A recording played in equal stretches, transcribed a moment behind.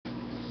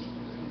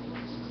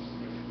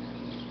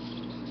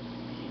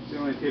the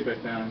only tape I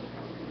found.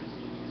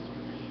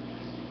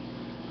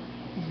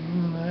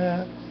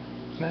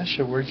 That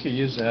should work. You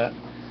use that.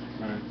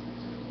 Alright.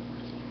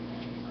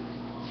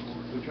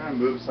 So we're trying to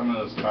move some of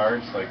those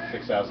cards, like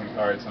 6,000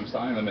 cards. I'm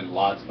selling them in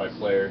lots by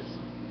players.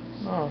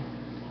 Oh.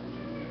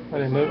 Are they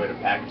There's no moved? way to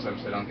package them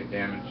so they don't get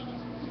damaged.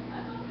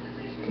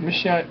 Let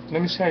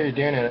me see how you're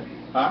doing it.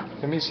 Huh?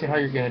 Let me see how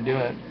you're gonna do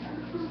it.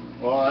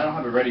 Well, I don't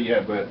have it ready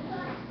yet, but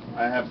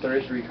I have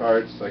 33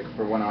 cards, like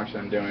for one auction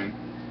I'm doing.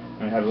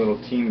 And I have little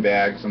team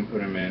bags I'm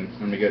putting them in. I'm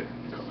gonna get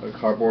a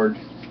cardboard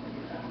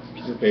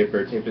piece of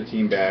paper, tape the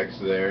team bags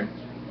there.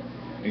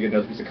 You get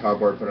another piece of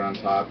cardboard, put it on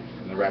top,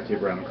 and the wrap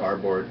tape around the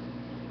cardboard,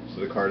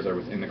 so the cards are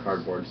within the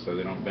cardboard, so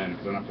they don't bend,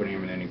 because I'm not putting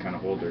them in any kind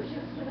of holders.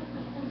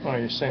 Oh,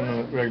 you're saying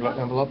the regular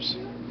envelopes?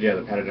 Yeah,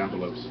 the padded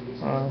envelopes.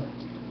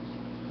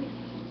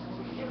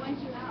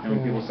 And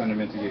when people send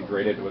them in to get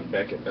graded with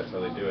Beckett, that's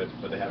how they do it,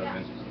 but they have them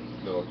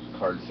in little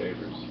card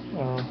savers.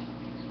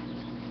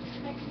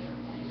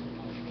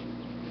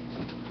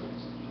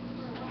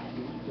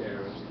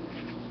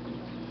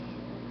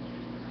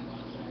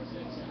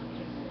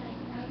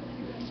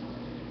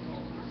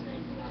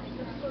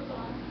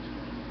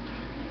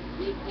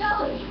 Keep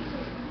going.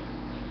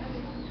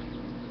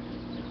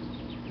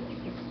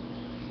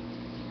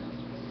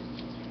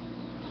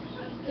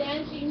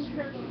 Dancing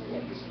turtle.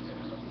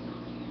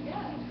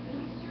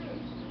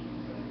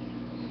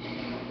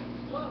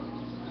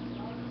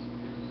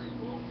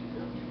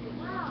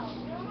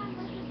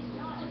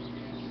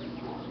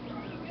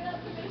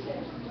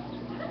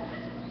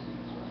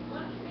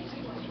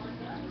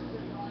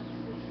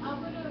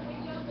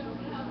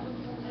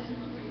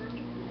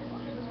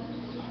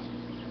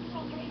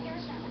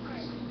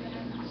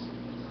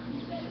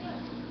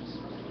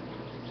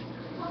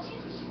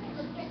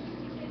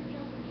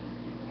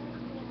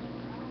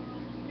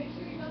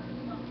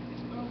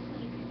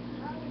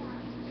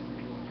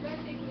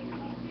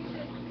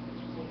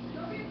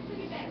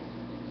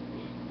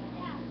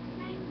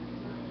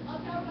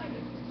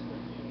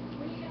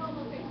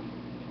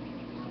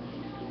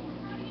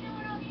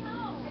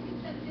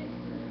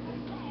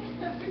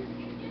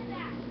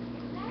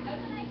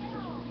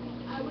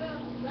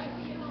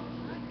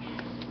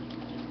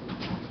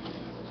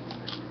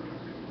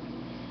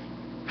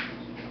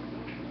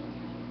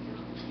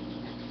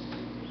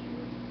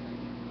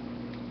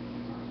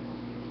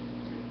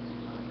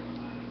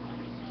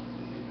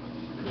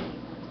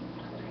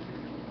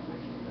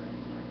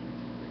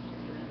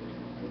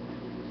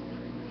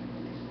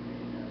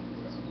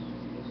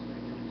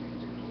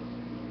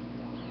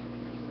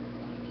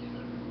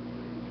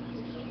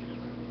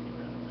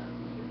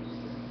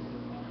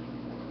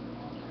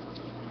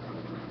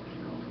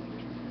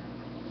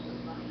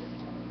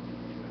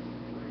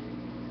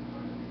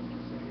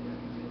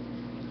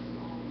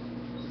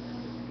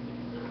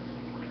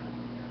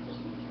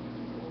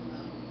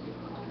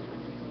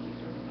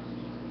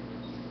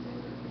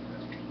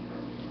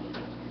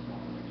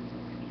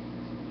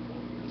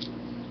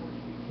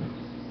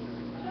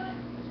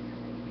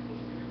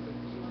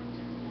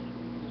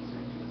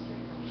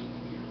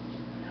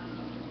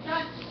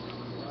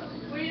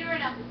 What are you doing right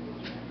now?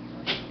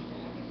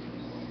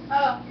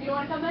 Oh, you don't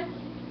want to come in?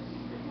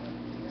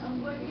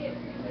 I'm going to get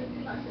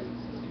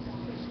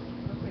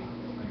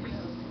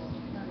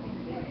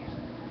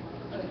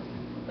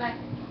Bye.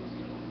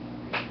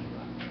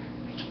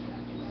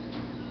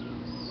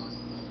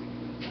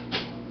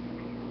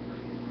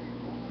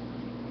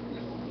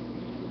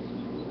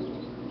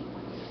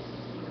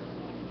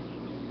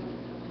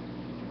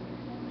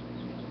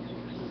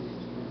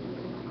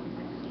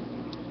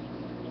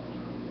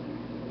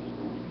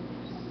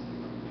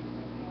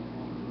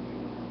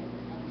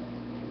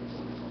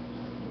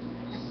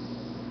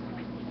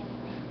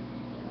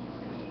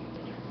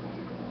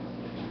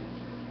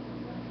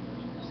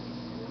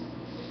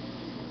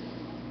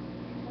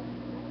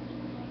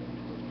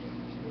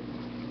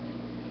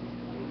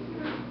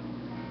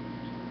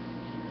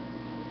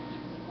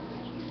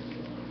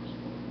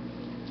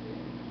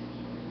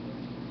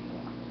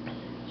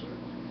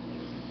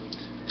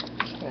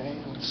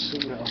 Okay, let's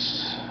see what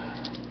else.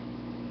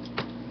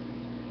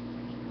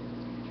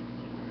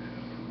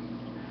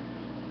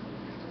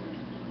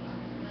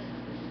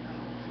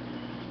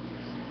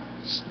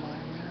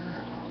 Slime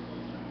there.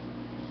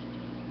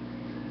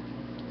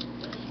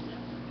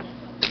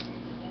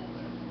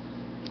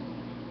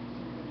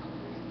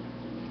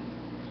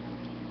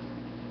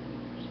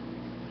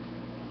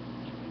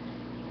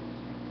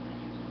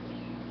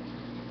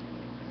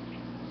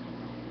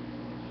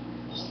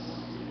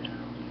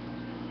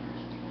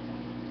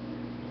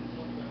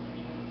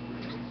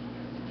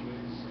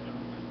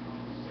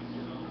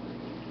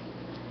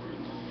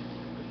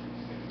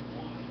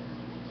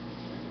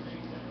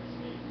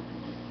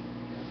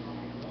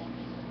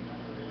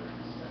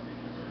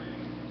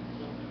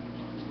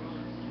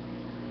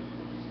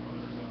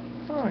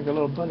 Oh, I got a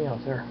little bunny out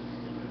there.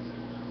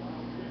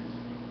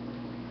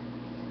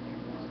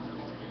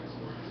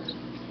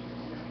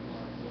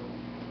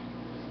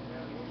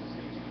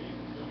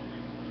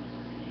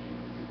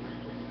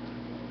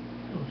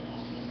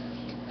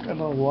 got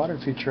a little water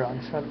feature out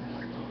in front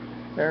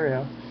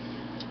area.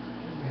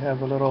 We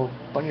have a little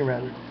bunny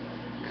rabbit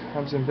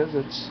comes and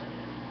visits.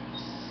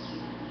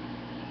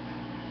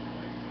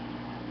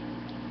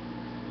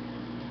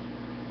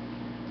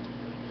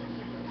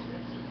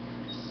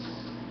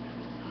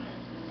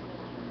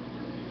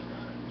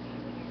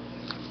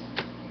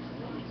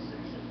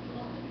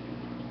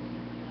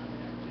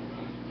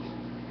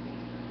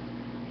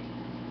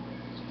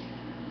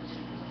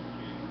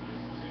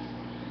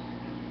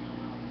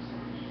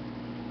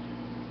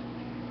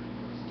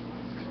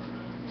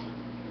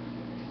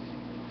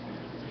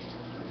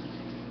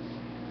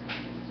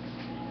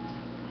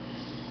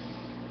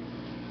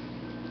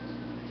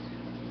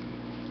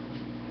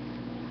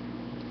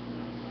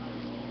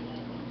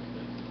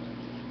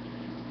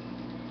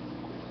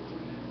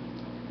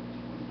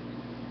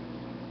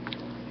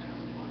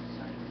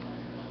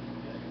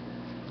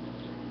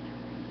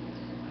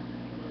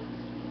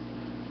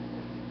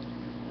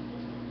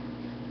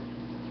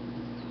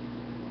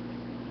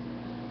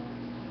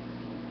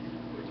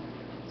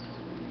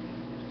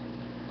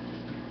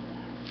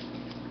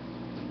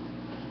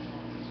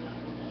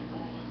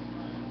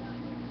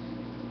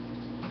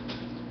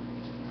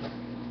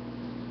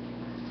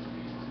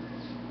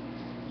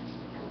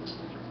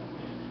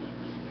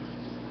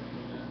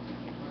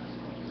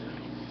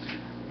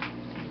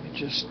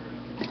 Just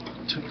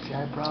took the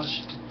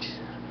eyebrows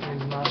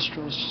and the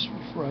nostrils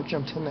before I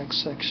jump to the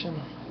next section.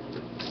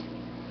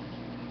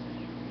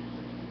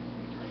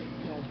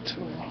 Old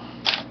tool.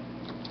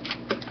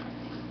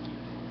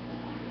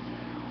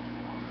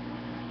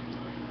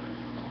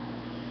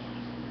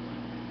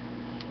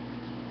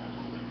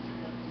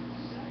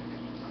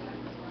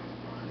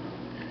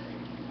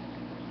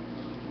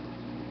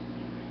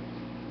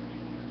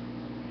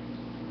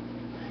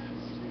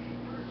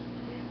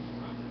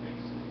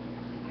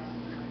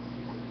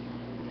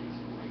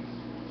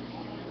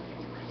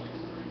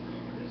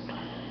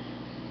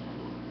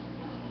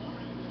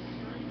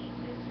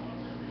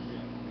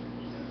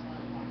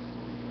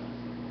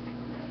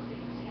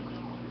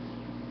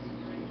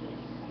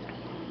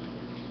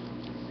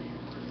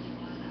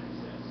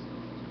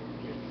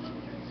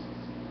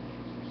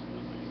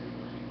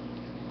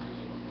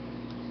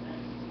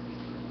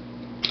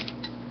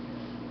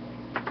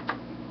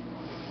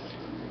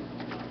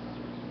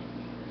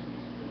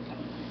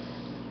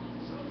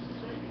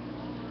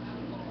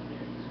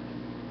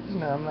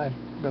 Now I'm not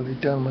really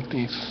done with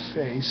the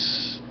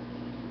face.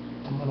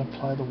 I'm going to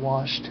apply the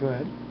wash to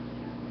it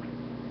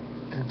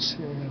and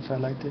see if I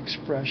like the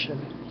expression.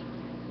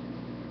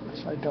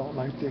 If I don't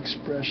like the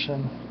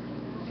expression,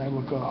 I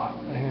will go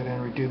ahead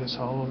and redo this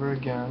all over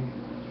again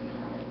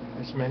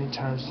as many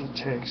times as it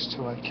takes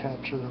till I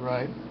capture the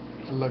right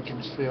look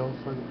and feel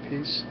for the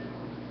piece.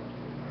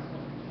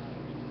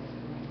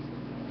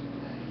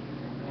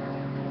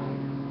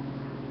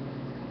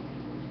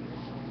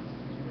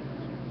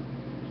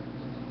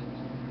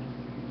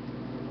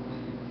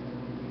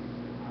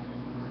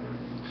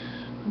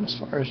 As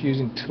far as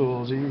using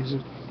tools, you use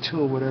a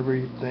tool whatever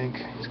you think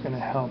is going to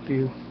help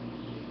you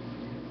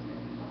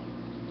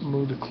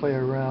move the clay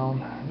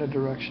around in the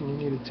direction you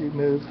need it to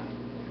move.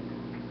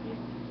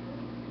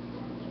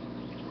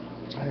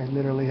 I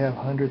literally have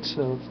hundreds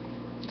of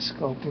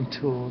sculpting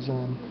tools,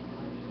 and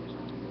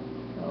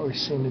I always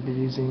seem to be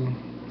using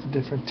a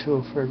different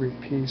tool for every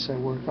piece I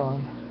work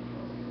on.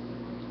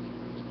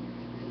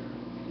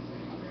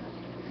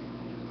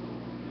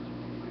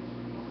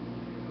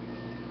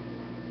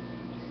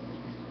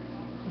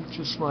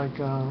 Just like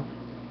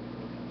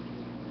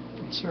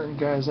certain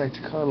guys like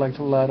to collect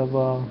a lot of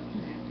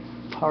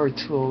power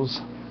tools.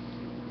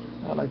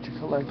 I like to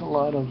collect a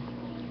lot of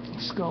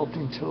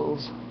sculpting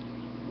tools.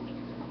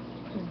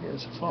 I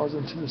guess it falls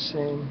into the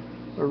same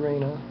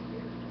arena.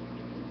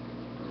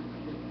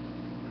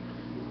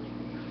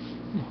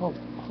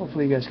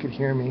 Hopefully you guys could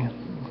hear me.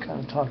 I'm kind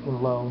of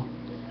talking low.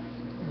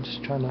 I'm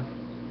just trying to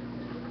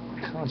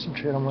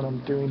concentrate on what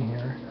I'm doing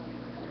here.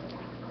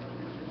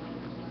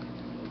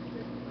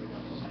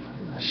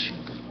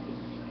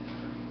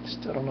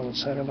 Still don't know what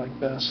side I like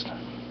best.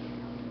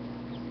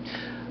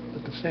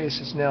 But the face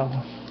is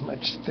now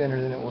much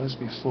thinner than it was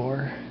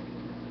before.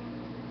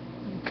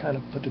 You kind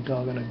of put the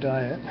dog on a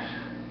diet.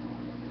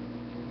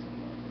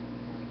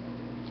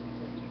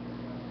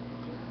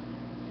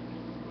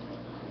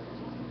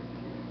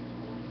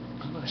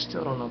 But I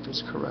still don't know if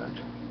it's correct.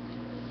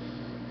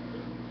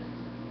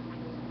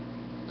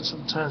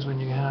 Sometimes when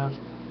you have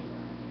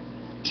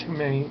too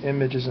many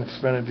images in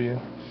front of you,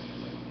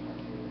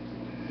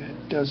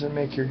 it doesn't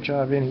make your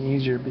job any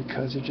easier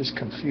because it just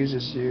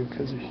confuses you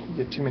because you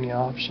get too many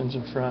options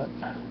in front.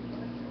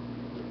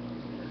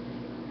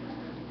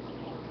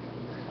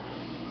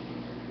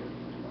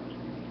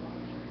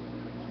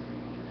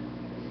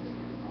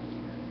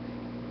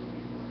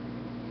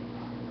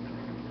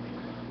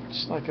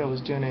 Just like I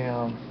was doing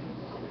a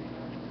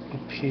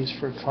piece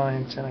for a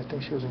client, and I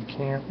think she was in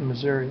Canton,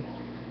 Missouri,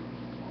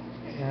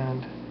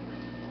 and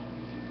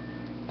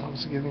I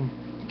was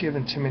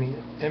given too many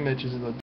images of the